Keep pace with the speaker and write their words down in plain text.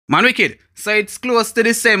Man wicked, so it's close to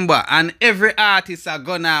December and every artist are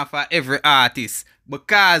gonna for every artist.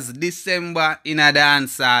 Because December in a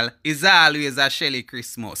dancehall is always a Shelly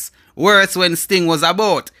Christmas. Worse when Sting was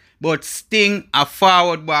about. But Sting a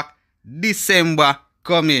forward back, December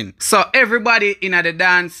coming. So everybody in a the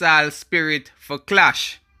dancehall spirit for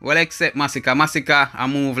clash. Well except Massacre. Massacre a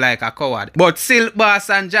move like a coward. But Silk Boss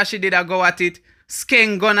and Joshy did a go at it.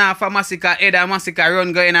 Skeng gonna for Massacre head and Massacre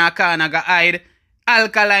run go in a corner go hide.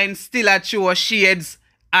 Alkaline still a show shades.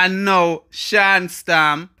 And now Shawn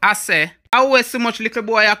Storm. I say, how so much little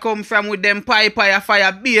boy I come from with them pipe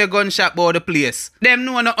fire beer gunshot about the place. Them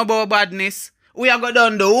know nothing about badness. We are go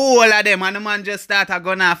down the whole of them and the man just start a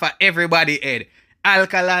gun off for everybody head.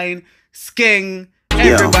 Alkaline, Skeng,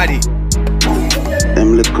 everybody.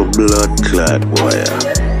 Them little blood clot boy.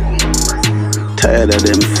 Tired of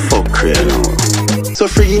them fuckery now. So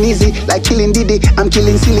friggin' easy, like killing Diddy. I'm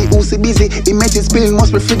killing silly, who's busy. Image is spilling,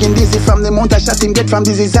 must be friggin' dizzy. From the mount I shot him, get from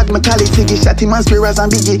dizzy. Zach McCauley, Tiggy, shot him and Spears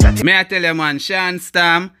and Biggie. May I tell you man, Shawn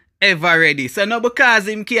Storm ever ready. So no because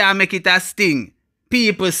him can't make it a Sting,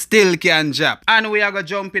 people still can drop. And we are going to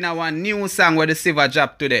jump in a one new song where the Silver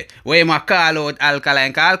drop today. Where him a call out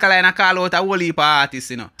Alkaline. Cause Alkaline a call out a whole heap of artists,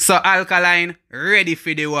 you know. So Alkaline ready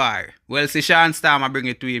for the war. Well, see Shawn Storm I bring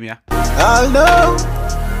it to him, yeah. Although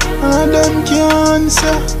none of them can answer.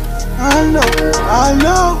 I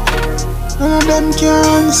know, none of them can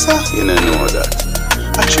answer. You don't know that.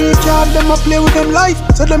 I treat card them, I play with them life.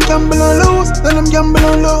 So them gamble and lose, so them gamble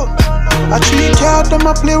and lose. I treat card them,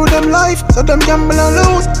 I play with them life. So them gamble and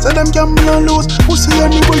lose, so them gamble and lose. Pussy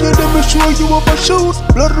anyway, you them will show you up a shoes.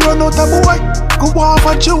 Blood run out of boy, go have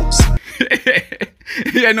a juice.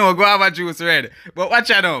 You know, go have a juice red. But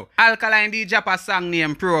watch out now. Alkaline did drop a song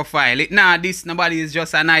named Profile. It nah this nobody is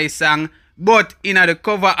just a nice song. But in the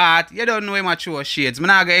cover art, you don't know him a show shades. I'm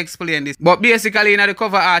not gonna explain this. But basically in the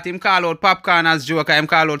cover art, him call out Popcorn as Joker, him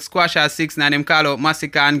call out Squash as 6ix9ine, him call out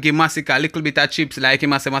Massacre and give Massacre a little bit of chips like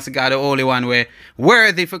him as a Massacre the only one way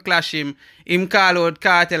worthy for clash him. Him call out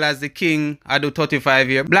Cartel as the king, I do 35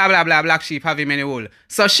 years. Blah blah blah, Black Sheep have him in the hole.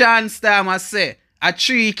 So Shawn Storm I say, a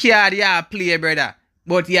 3 card ya play brother.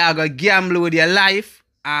 But you go gamble with your life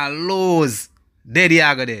and lose. Dead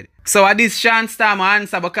you go dead. So at this Shawn Storm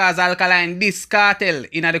answer because Alkaline this Cartel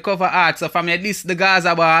in the cover art. So from this the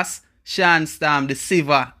Gaza boss, Shawn Storm the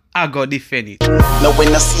Silver I go defend it. No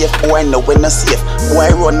when I safe, boy, no when I safe. Boy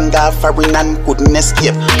run gaffering and couldn't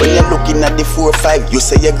escape. When you're looking at the 4-5, you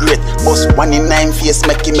say you're great. Boss 1 in 9 face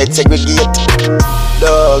make him segregate.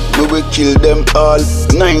 Dog, we will kill them all.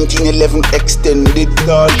 1911 extended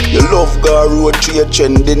call. Your love got road tree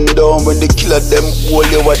trending down. When they kill them all,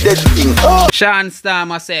 you were dead thing. Oh. Shawn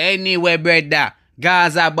Storm I say anyway brother.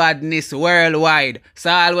 Gaza badness worldwide.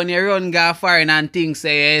 So all when you run go foreign and things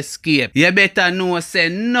say you escape, you better know say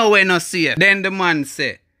no way no safe. Then the man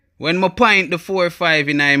say, when me point the 4-5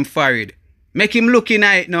 in him forehead, make him look in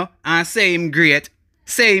it no and say him great.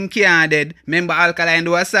 Say him can't dead. Remember Alkaline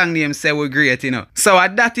do a song name say we great, you know. So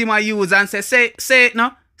at that him I use and say it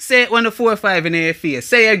no. Say it when the 4-5 in your face.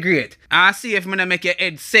 Say you're great. And see if me make your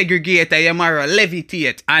head segregate and your marrow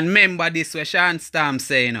levitate. And remember this what Shawn Storm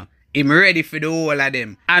say, you know. Him ready for the whole of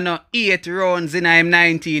them. And 8 rounds in him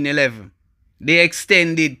 1911. They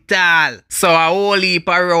extended tall. So a whole heap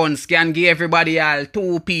of rounds can give everybody all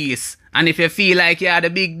 2 piece. And if you feel like you had a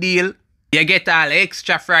big deal, you get all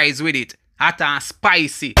extra fries with it. Hot and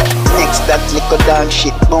spicy. Next that little dog shit,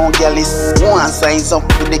 bone gallis. One signs up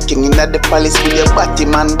with the king in the palace. With your batty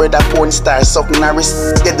man, brother, porn star, suck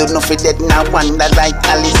Norris. They don't know for dead now, one that like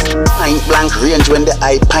Alice. Pint blank range when the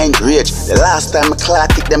eye pint rage. The last time I clock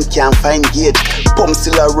it, them can't find gauge. Pump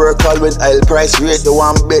still a work all when oil price rate. The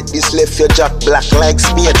one bet this left your jack black like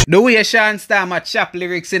spade. The way Shawn Storm a chop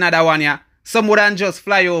lyrics in other one, yeah. Some wouldn't just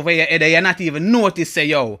fly over your head, you not even notice say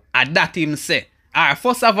yo. And that him say.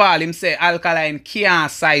 First of all, him say Alkaline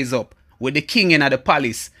can't size up with the king in the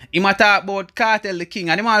palace. Him a talk about Cartel the king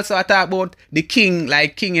and him also a talk about the king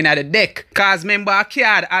like king in the deck. Cause remember a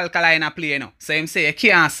card Alkaline a play now. So him say you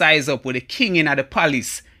can't size up with the king in the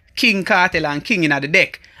palace, King Cartel and king in the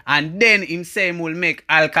deck. And then him say him will make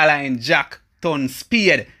Alkaline jack turn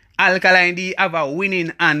spade. Alkaline the have a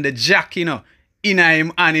winning and the jack, you know, in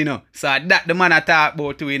him and you know. So that the man a talk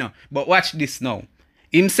about too, you know. But watch this now.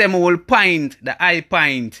 Him say me will pint the eye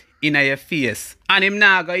pint in your face. And him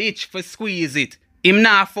nah go itch for squeeze it. Him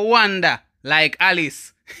nah for wonder like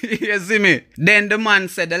Alice. You see me? Then the man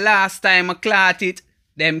said the last time I clot it,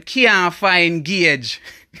 them can't find gauge.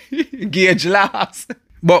 Gauge last.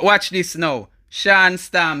 But watch this now. Shawn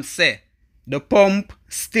Storm say the pump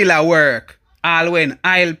still a work. All when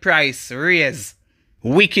oil price raise.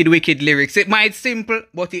 Wicked, wicked lyrics. It might simple,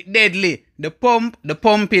 but it deadly. The pump, the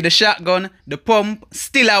pumpy, the shotgun, the pump,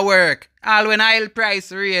 still a work. All when oil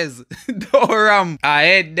price raise, don't ram. I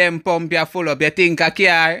hate them pump you full up, you think a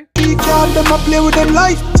car? Treat card them a play with them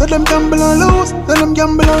life, so them gamble and lose, so them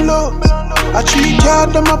gamble and lose. I treat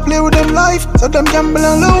card them a play with them life, so them gamble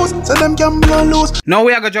and lose, so them gamble and lose. Now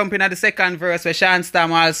we are going to jump in at the second verse where Shawn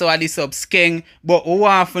Storm also had this up Skeng, but we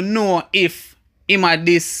want to know if him had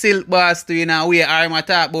this silk boss to, you know, where I'm a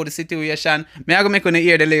talk about the situation. Me I go make you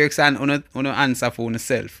hear the lyrics and you answer for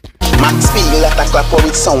yourself. Max feel that a clap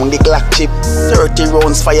with sound the Glock chip. 30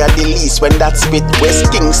 rounds fire the least when that spit.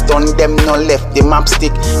 West Kingston them no left the map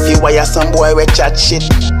stick. Fi wire some boy we chat shit.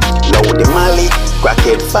 Loud the Mali,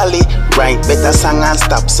 crackhead folly. Write better song and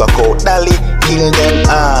stop suck out dolly. Kill them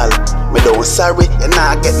all. Me don't sorry, you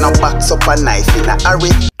not get no box up a knife in a hurry.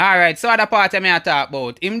 Alright, so other part I talk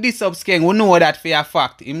about. Him this up Skeng, we know that for a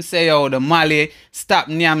fact. Him say, yo, the Mali, stop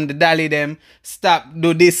nyam the dolly them, stop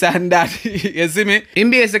do this and that. You see me? Him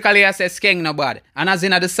basically I say Skeng no bad. And as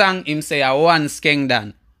in the song, him say, I one Skeng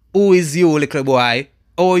done. Who is you, little boy?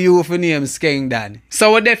 How you for name Skeng done?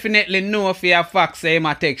 So we definitely know for a fact say him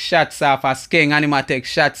a take shots off of Skeng and him a take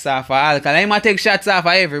shots off of Alkaline. Him a take shots off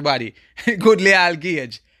of everybody. Goodly all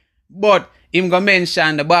gauge. But him go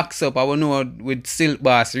mention the box up I will know with Silk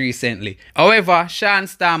Boss recently. However, Shawn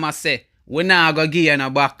Storm say, we not go give you no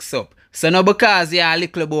box up. So now because you're a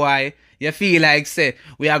little boy, you feel like say,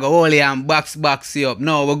 we are go hold you and box you up.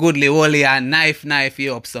 No, we goodly hold you and knife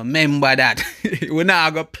you up. So remember that. We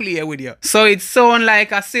not go play with you. So it sound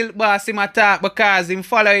like a Silk Boss him attack because him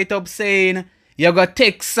follow it up saying, you go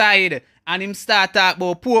take side. And him start talk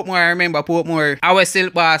about Portmore, remember Portmore, our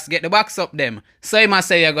Silk Boss get the box up them. So he must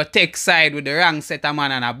say you go take side with the wrong set of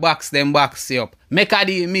man and a box you up. Make a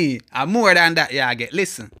deal me, and more than that you get.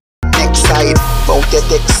 Listen. Take side, bout your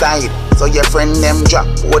take side. So your friend them drop.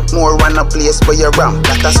 What more run a place where you ramp?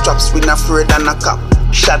 That a straps with a afraid than a cop.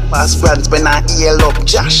 Shot past brands when I heal up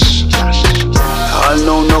Josh. All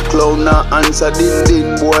now no clown, no answer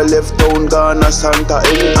din. Boy left town, gone a Santa.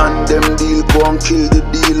 Any and them deal, go and kill the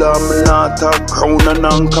dealer. I'm not a crown and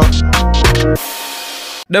anchor.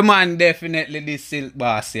 The man definitely this Silk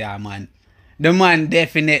Boss, yeah man. The man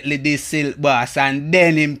definitely this Silk Boss, and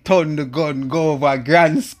then him turn the gun, go over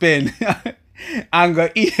grand spin. and go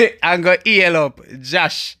heal up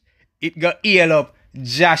Josh. It go heal up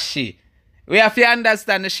Joshy. We have to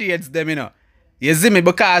understand the shades them, you know. You see me?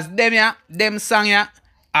 Because them song ya,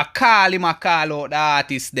 I call him, I call out the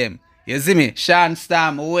artist them. You see me? Shawn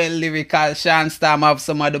Storm, well lyrical. Shawn Storm have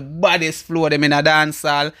some of the baddest flow them in a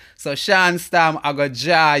dancehall. So Shawn Storm, I go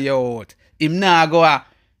jar you out. Him now go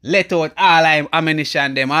let out all him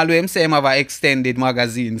ammunition them. Although him say him have an extended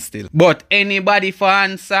magazine still. But anybody for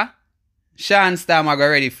answer, Shawn Storm I go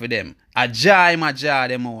ready for them. I jar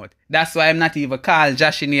them out. That's why I'm not even call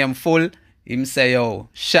Josh name full. Him say, yo,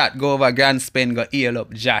 shot go over grand spin, go heal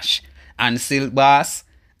up Josh. And Silk Boss,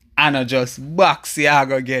 and I just box you I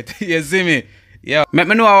go get. You see me? Yo, let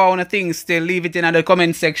me know how I want to think still. Leave it in the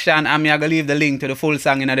comment section. And I'm going to leave the link to the full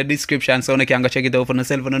song in the description so you can go check it out for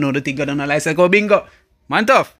yourself and know the thing. Go down the license. Go bingo. Man tough.